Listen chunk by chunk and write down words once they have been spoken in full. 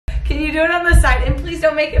Can you do it on the side? And please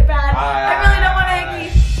don't make it bad. I really don't want a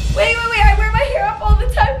hickey. Wait, I wear my hair up all the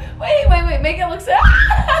time. Wait, make it look so. You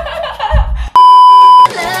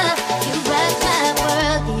rock my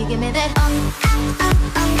world. Can you give me that?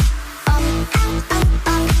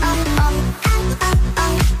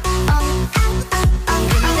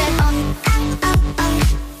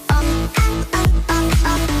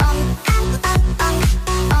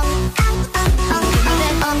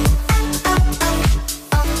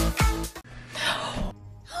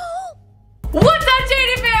 What's up,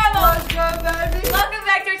 Jatie fam? What's up, baby? Welcome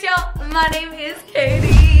back to our channel. My name is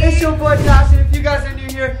Katie. It's your boy Josh, and if you guys are new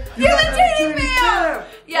here, You're the Jatie fam.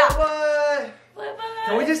 Yeah. What?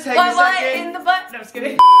 Can we just take a What second? in the butt? No, I'm just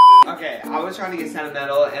kidding. Okay, I was trying to get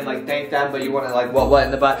sentimental and like thank them, but you want to like what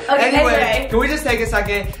in the butt. Okay, anyway, can we just take a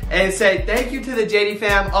second and say thank you to the JD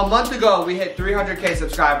fam? A month ago, we hit 300K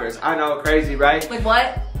subscribers. I know, crazy, right? Like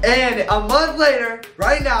what? And a month later,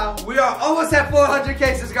 right now, we are almost at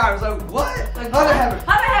 400K subscribers. Like what? Like How to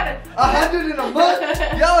happen? 100 in a month?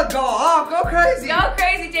 Y'all go off, go crazy. Go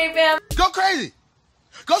crazy, J fam. Go crazy.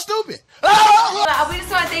 Go stupid. We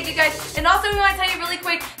just want to thank you guys, and also we want to tell you really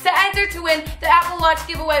quick to enter to win the Apple Watch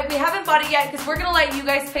giveaway. We haven't bought it yet because we're gonna let you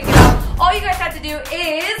guys pick it up. All you guys have to do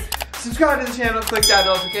is subscribe to the channel, click that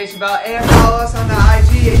notification bell, and follow us on the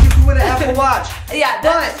IG, and you can win an Apple Watch. Yeah.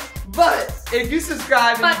 But if you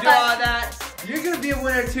subscribe and you do all that, you're gonna be a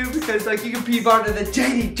winner too because like you can be part of the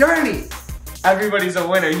JD journey. Everybody's a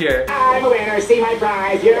winner here. I'm a winner, see my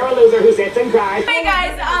prize. You're a loser who sits and cries. Hey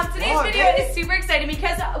guys, today's video is super exciting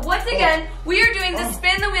because once again, we are doing the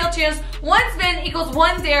spin the wheel challenge. One spin equals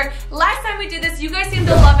one dare. Last time we did this, you guys seem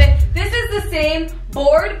to love it. This is the same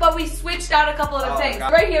board, but we switched out a couple of things.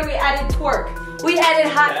 God. Right here, we added twerk. We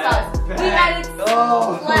added hot sauce. We added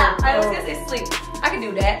slap. I was gonna say sleep. I can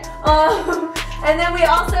do that. And then we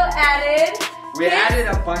also added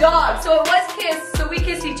a bunch dog. So it was kiss, so we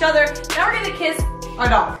kissed each other. Now we're gonna kiss our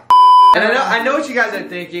dog. And I know what you guys are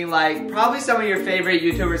thinking, like, probably some of your favorite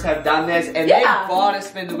YouTubers have done this, and they bought a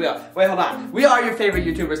spin the wheel. Wait, hold on. We are your favorite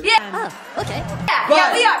YouTubers. Yeah. Oh, okay.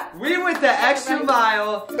 Yeah, we are. We went the extra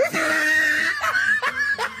mile.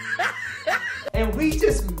 And we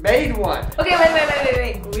just made one. Okay,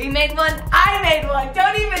 wait. We made one. I made one.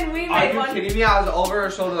 Don't even we made one. Are you kidding me? I was over her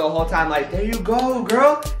shoulder the whole time like, there you go,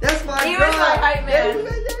 girl. That's my He girl. was my hype man. There you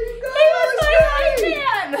go. He was my hype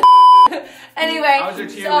man. Anyway, I was your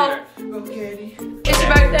cheerleader. so Go, Katie. it's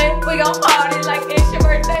your birthday. We gon' party like it's your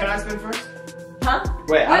birthday. Can I spin first? Huh?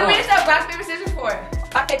 Wait, What do we just have rock, paper, scissors for?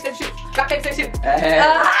 Rock, paper, scissors, shoot. Rock, paper, scissors, shoot. Hey.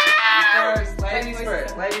 Ah! First. Ladies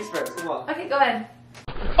first. Ladies first. Come on. Okay, go ahead.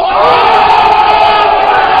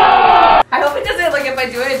 I hope it doesn't, like, if I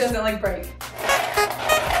do it, it doesn't, like, break.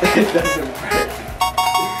 It doesn't break.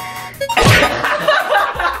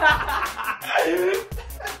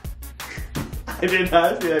 I did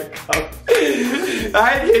not see that come.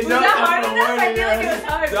 I did not. Was that hard enough? I feel like it was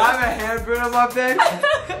hard. Do I have a handprint on my face?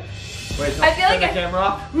 Wait, I feel like the camera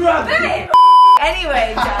off. Babe.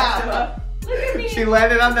 Anyway, Joshua. Look at me. She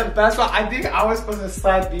landed on the best one. I think I was supposed to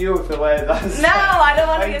slap you if it landed on the No, I don't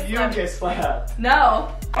want to like get you slapped. get slapped.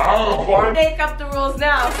 No. Oh, boy. Make up the rules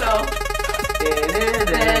now, so.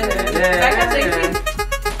 Back up 16.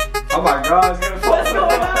 Oh my god, it's gonna fall. What's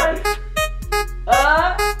going on?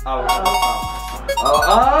 No.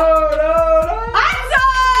 Hot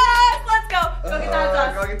sauce! Let's go. Go get the hot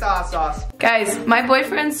sauce. Go get the hot sauce. Guys, my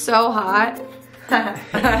boyfriend's so hot.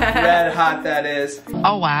 Red hot, that is.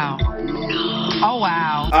 Oh wow. Oh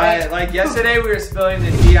wow. Alright, like yesterday we were spilling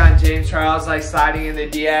the tea on James Charles, like sliding in the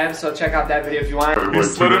DM, so check out that video if you want. We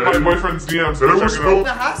slid in my boyfriend's DMs. So check it out.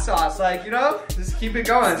 The hot sauce, like, you know, just keep it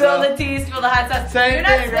going. Spill the tea, spill the hot sauce. Same You're not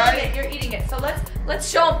thing, spilling right? it, you're eating it. So let's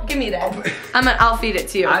show them. Give me that. I'll feed it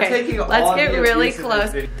to you. I'm Okay. taking all Let's get the really abuse of close.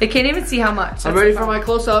 this video. They can't even see how much. I'm ready for my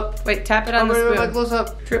close-up. Wait, tap it on the I'm ready spoon. for my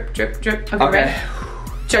close-up. Drip, drip, drip. Okay. Okay. Ready?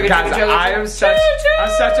 Chug it, Guys, chug it, chug it. I am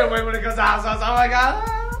such a win when it comes to hot sauce. Oh my god.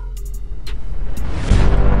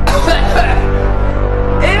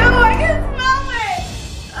 Ew, I can smell it!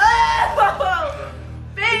 Oh!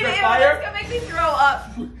 Baby, it's gonna make me throw up.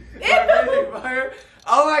 Ew!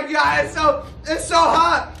 Oh my god, it's so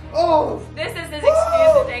hot. Oh, This is his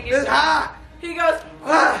excuse to take it. it's hot. He goes,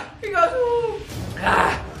 Ah. ooh.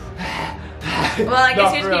 Well, I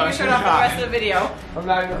guess you just keep your shirt off for the rest of the video. I'm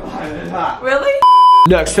not even lying, it's hot. Really?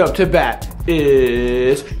 Next up to bat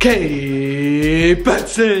is Katie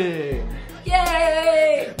Benson.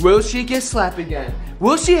 Yay! Will she get slapped again?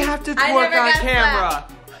 Will she have to I twerk never on got camera?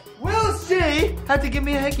 Will she have to give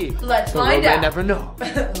me a hickey? Let's But find we'll out. never know.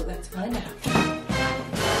 Let's find out.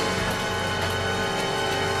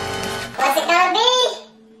 What's it gonna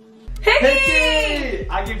be? Hickey!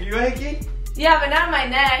 I give you a hickey? Yeah, but not on my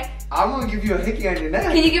neck. I'm gonna give you a hickey on your neck.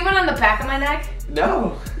 Can you give one on the back of my neck?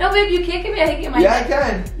 No. No, babe, you can't give me a hickey on my neck. Yeah, I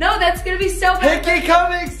can. No, that's gonna be so bad. Hickey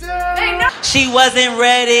coming soon. Babe, no. She wasn't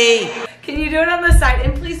ready. Can you do it on the side?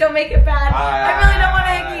 And please don't make it bad. I really don't want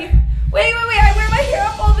a hickey. Wait, I wear my hair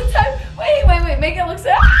up all the time. Wait, make it look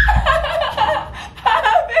so.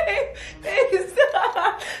 Babe,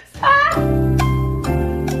 stop. Stop.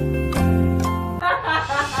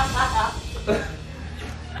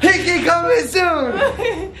 Hickey coming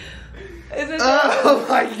soon. Is it Oh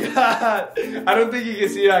my god. I don't think you can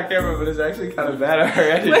see it on camera, but it's actually kind of bad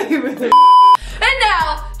already. And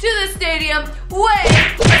now, to the stadium,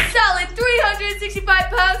 weighing a solid 365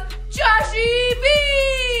 pounds, Joshy B!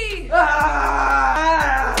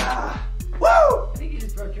 Woo! I think you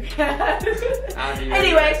just broke your head.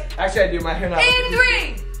 Anyways. Actually, I do my hair now. In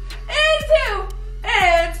 3, in 2,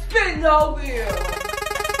 and spin the wheel.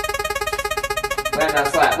 Land on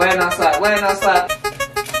slap, land on slap, land on slap.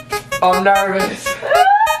 I'm nervous.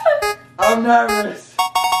 I'm nervous.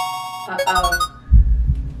 Uh-oh.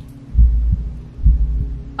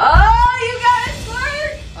 Oh, you got a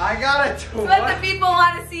twerk! I got it. That's what the people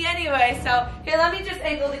want to see anyway. So, here, let me just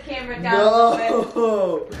angle the camera down a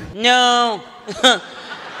little bit. No.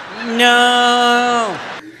 No.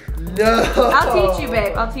 No. I'll teach you,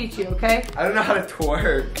 babe. I'll teach you, okay? I don't know how to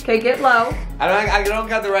twerk. Okay, get low. I don't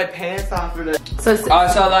got the right pants on for this. So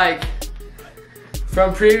like,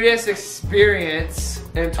 from previous experience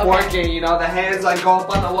in twerking, you know, the hands like go up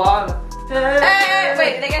on the wall. Hey,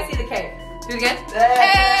 wait, they gotta see the cake. Do it again.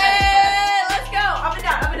 Hey, let's go. Up and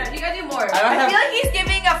down, up and down. You gotta do more. I feel like he's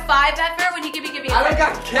giving a 5 effort when he could be giving a 5. I don't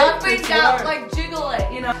got cake. Up and down, like jiggle it,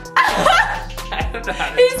 you know. I don't know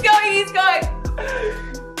how to He's going.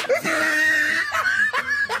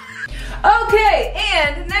 Okay,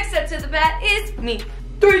 and next up to the bat is me.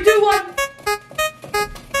 3, 2, 1.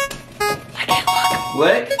 I can't look.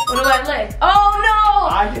 lick. What do I lick? Oh no!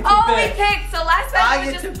 I get to we pick. picked. So last time I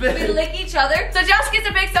we get to just pick. we lick each other. So Josh gets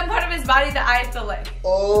to pick some part of his body that I have to lick.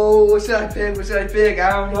 Oh, what should I pick? What should I pick? I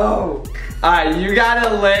don't know. Alright, you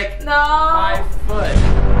gotta lick No. my foot.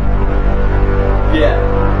 Yeah,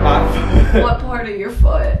 my foot. What part of your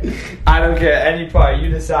foot? I don't care. Any part. You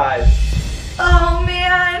decide. Oh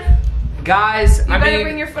man. Guys, You better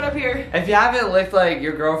bring your foot up here. if you haven't licked like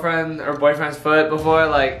your girlfriend or boyfriend's foot before,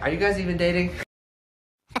 like, are you guys even dating?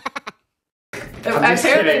 I'm just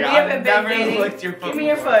Apparently kidding. we I've haven't been never dating. licked your foot. Give me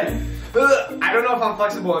your foot. I don't know if I'm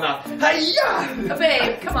flexible enough. Hi-ya!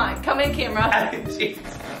 Babe, come on. Come in camera. Jeez.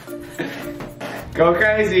 Go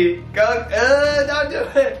crazy. Go. Don't do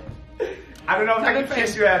it. I don't know if I can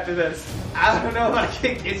kiss you after this. I don't know if I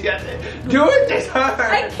can kiss you after this. Do it. This hurts.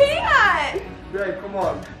 I can't. Babe, come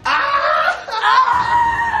on. Ah!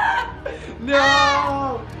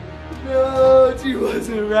 No. No, she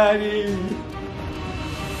wasn't ready.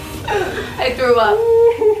 I threw up.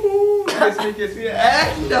 Kiss me.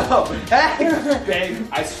 No. Babe,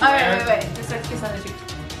 I swear. Alright, wait. Just start kiss on the cheek.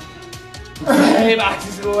 Babe, I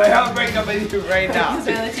swear I'll break up with you right now. Kiss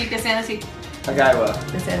on the cheek, kiss on the cheek. Okay, I will.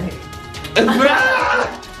 Kiss on the cheek.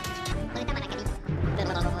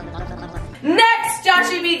 Next,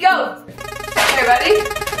 Joshy B, go. Okay, ready?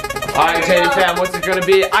 Alright, Jatie fam, what's it gonna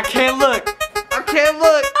be? I can't look. I can't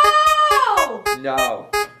look. Oh! No.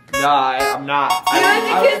 No, I'm not. You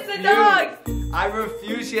have to kiss the dog. I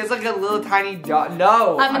refuse. She has like a little tiny dog.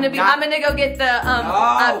 No. I'm gonna go get the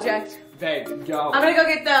object. Babe, go. I'm gonna go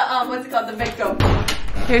get the what's it called? The victim.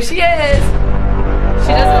 Here she is.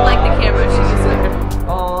 She doesn't like the camera. She's just like,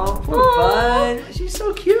 Aw, poor Bun. She's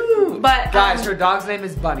so cute. But guys, her dog's name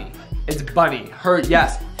is Bunny. It's Bunny.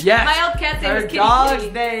 Yes. My old cat's name is Kitty. Her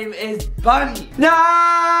dog's name is Bunny.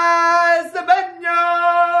 Nice, Bunny.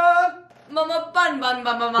 Mama Bun.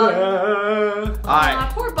 Alright.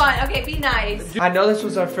 Poor Bun. Okay, be nice. I know this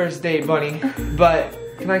was our first date, Bunny, but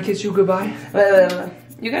can I kiss you goodbye? Wait.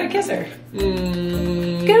 You gotta kiss her.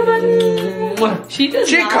 Goodbye. She does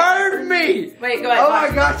She not. curved me! Wait, go ahead. Oh my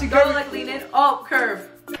gosh, she Go curved me. like lean in. Oh, curve.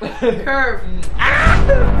 Curve.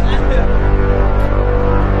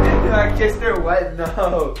 I kissed her what?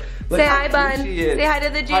 No. Look Say how hi, cute Bun. she is. Say hi to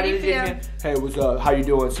the Hi Jatie fam. Hey, what's up? How you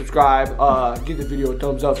doing? Subscribe. Give the video a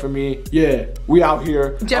thumbs up for me. Yeah, we out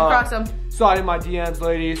here. Jeff Crossum. Slide in my DMs,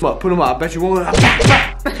 ladies. Put them up. I bet you won't.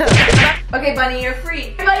 Okay, Bunny, you're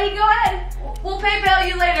free. Hey, Bunny, go ahead. We'll PayPal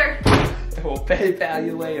you later. We'll PayPal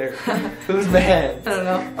you later. Who's mad? I don't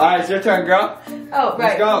know. Alright, it's your turn, girl. Oh,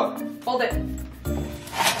 right. Let's go. Hold it.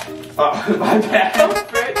 Oh, my bad.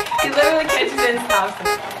 He literally catches it and stops it.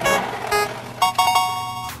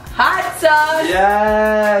 Hot sauce.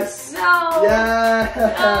 Yes. No. Yes.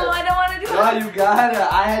 No, I don't want to do it. No, you gotta.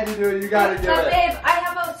 I had to do it. You gotta do But it. babe, I have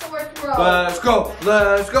Let's go.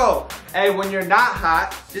 Let's go. Hey, when you're not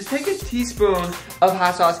hot, just take a teaspoon of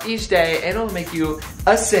hot sauce each day and it'll make you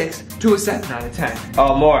a 6 to a 7 out of 10.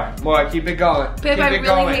 Oh, more. Keep it going. Babe, I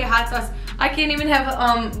really hate hot sauce. I can't even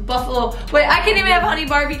have buffalo. Wait, I can't even have honey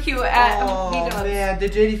barbecue at B-Dubs. Oh man, the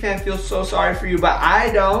JD fan feels so sorry for you, but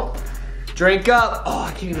I don't. Drink up. Oh,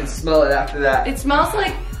 I can't even smell it after that. It smells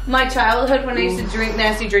like my childhood when I used to drink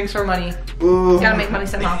nasty drinks for money. Ooh. Gotta make money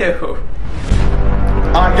somehow. Ew.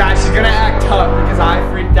 Oh guys, she's gonna act tough because I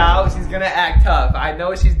freaked out. She's gonna act tough. I know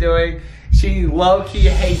what she's doing. She low-key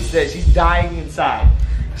hates this. She's dying inside.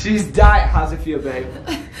 She's dying. How's it feel, babe?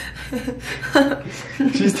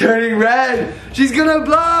 She's turning red. She's gonna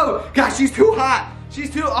blow. Gosh, she's too hot. She's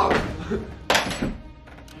too, oh.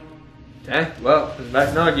 Okay, well, it's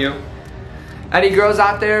best knowing you. Any girls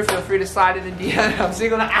out there, feel free to slide in the DM. I'm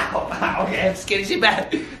single now. Ow. Okay, I'm skinny. She bad.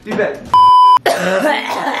 She bad.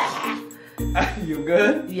 You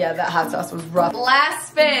good? Yeah, that hot sauce was rough. Last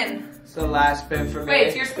spin. It's the last spin for me. Wait,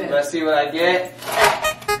 it's your spin. Let's see what I get.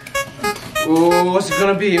 Ooh, what's it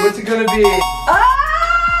gonna be? What's it gonna be?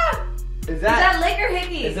 Ah! Is Is that lick or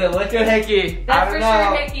hickey? Is it lick or hickey? That's I don't for know.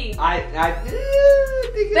 sure hickey. I think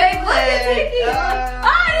it's Babe, look, it's lick. hickey.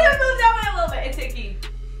 I need to move that way a little bit. It's hickey.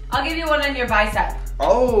 I'll give you one on your bicep.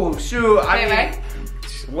 Oh, shoot. I mean, right?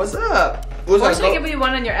 What's up? Or should I give you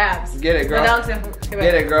one on your abs? Get it, girl.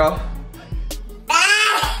 Get it, girl.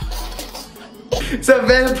 It's a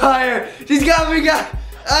vampire. She's got me,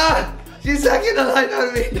 she's sucking the life out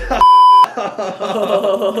of me.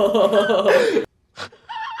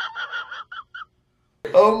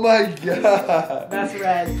 Oh my god. That's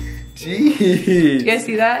red. Jeez. You guys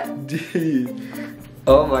see that? Jeez.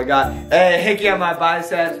 Oh my god. Hey, hickey on my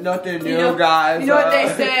biceps. Nothing new, guys. You know what they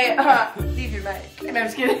say? Leave your mic. I'm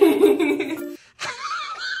just kidding.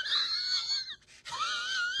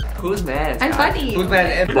 Who's mad? I'm funny. Who's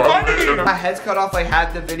mad? My head's cut off like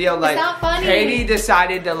half the video. Like, it's not funny. Katie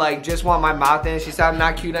decided to like just want my mouth in. She said I'm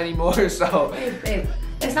not cute anymore, so. Babe,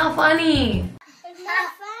 it's not funny. It's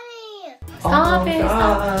not funny. Stop it.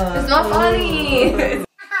 Stop. It's not funny. It's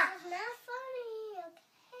not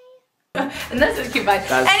funny, And that's a cute vibe.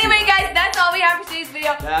 Anyway, guys, that's all we have for today's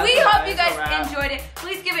video. We hope you guys enjoyed it.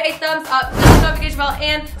 Please give it a thumbs up, click the notification bell,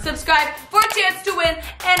 and subscribe for a chance to win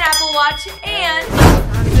an Apple Watch. And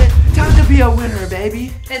time to be a winner,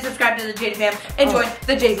 baby. And subscribe to the Jatie fam and join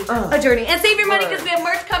the Jatie journey. And save your money because we have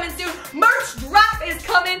merch coming soon. Merch drop is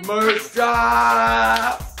coming. Merch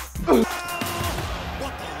drop.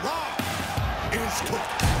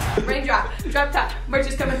 Rain drop. Drop top. Merch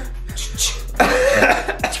is coming.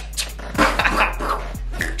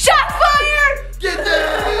 Shots fired! Get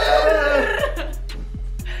there!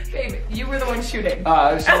 Babe, you were the one shooting.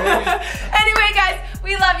 Anyway, guys,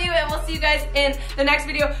 we love you and we'll see you guys in the next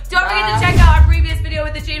video. Don't forget to check out our previous video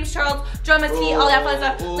with the James Charles drama tea, all that fun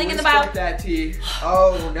stuff. Link in the bio. That tea.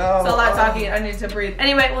 Oh no. It's a lot talking. I need to breathe.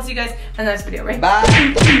 Anyway, we'll see you guys in the next video, right?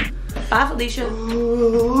 Bye. Bye, Felicia.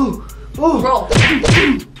 Ooh. Roll.